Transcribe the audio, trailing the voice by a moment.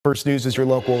First News is your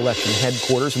local election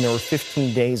headquarters, and there are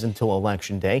 15 days until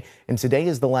Election Day. And today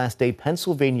is the last day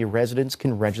Pennsylvania residents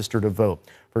can register to vote.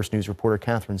 First News reporter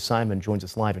Catherine Simon joins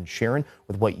us live in Sharon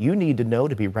with what you need to know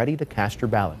to be ready to cast your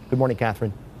ballot. Good morning,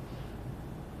 Catherine.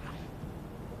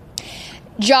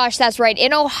 Josh, that's right.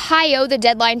 In Ohio, the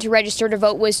deadline to register to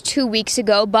vote was 2 weeks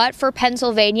ago, but for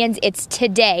Pennsylvanians, it's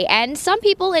today. And some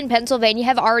people in Pennsylvania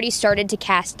have already started to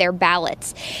cast their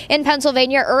ballots. In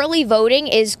Pennsylvania, early voting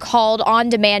is called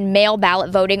on-demand mail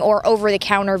ballot voting or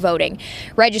over-the-counter voting.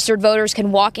 Registered voters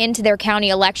can walk into their county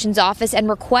elections office and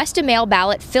request a mail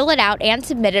ballot, fill it out, and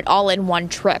submit it all in one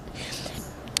trip.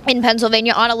 In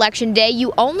Pennsylvania, on Election Day,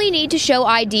 you only need to show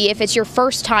ID if it's your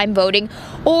first time voting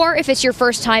or if it's your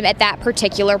first time at that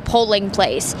particular polling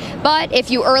place. But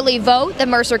if you early vote, the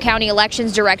Mercer County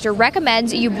Elections Director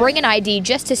recommends you bring an ID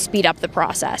just to speed up the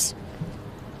process.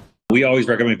 We always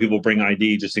recommend people bring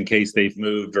ID just in case they've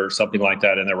moved or something like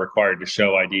that and they're required to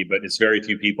show ID, but it's very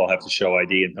few people have to show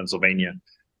ID in Pennsylvania.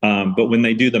 But when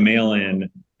they do the mail-in,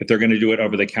 if they're going to do it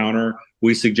over the counter,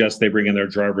 we suggest they bring in their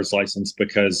driver's license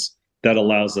because that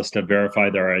allows us to verify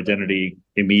their identity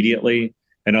immediately.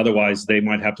 And otherwise, they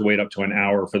might have to wait up to an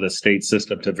hour for the state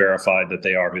system to verify that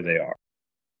they are who they are.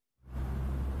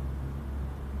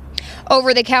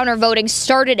 Over-the-counter voting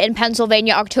started in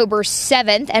Pennsylvania October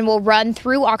 7th and will run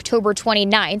through October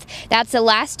 29th. That's the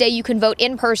last day you can vote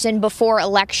in person before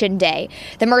Election Day.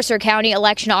 The Mercer County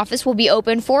Election Office will be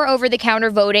open for over-the-counter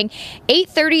voting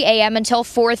 8:30 a.m. until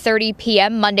 4:30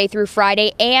 p.m. Monday through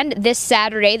Friday, and this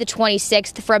Saturday, the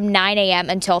 26th, from 9 a.m.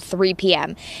 until 3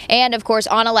 p.m. And, of course,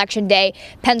 on Election Day,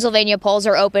 Pennsylvania polls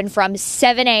are open from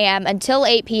 7 a.m. until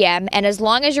 8 p.m., and as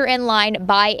long as you're in line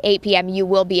by 8 p.m., you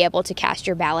will be able to cast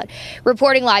your ballot.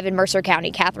 Reporting live in Mercer County,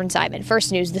 Catherine Simon,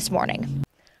 First News This Morning.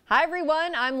 Hi,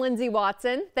 everyone. I'm Lindsay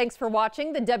Watson. Thanks for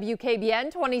watching the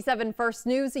WKBN 27 First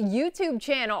News YouTube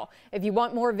channel. If you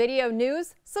want more video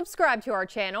news, subscribe to our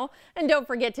channel. And don't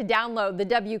forget to download the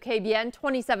WKBN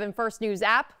 27 First News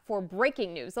app for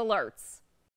breaking news alerts.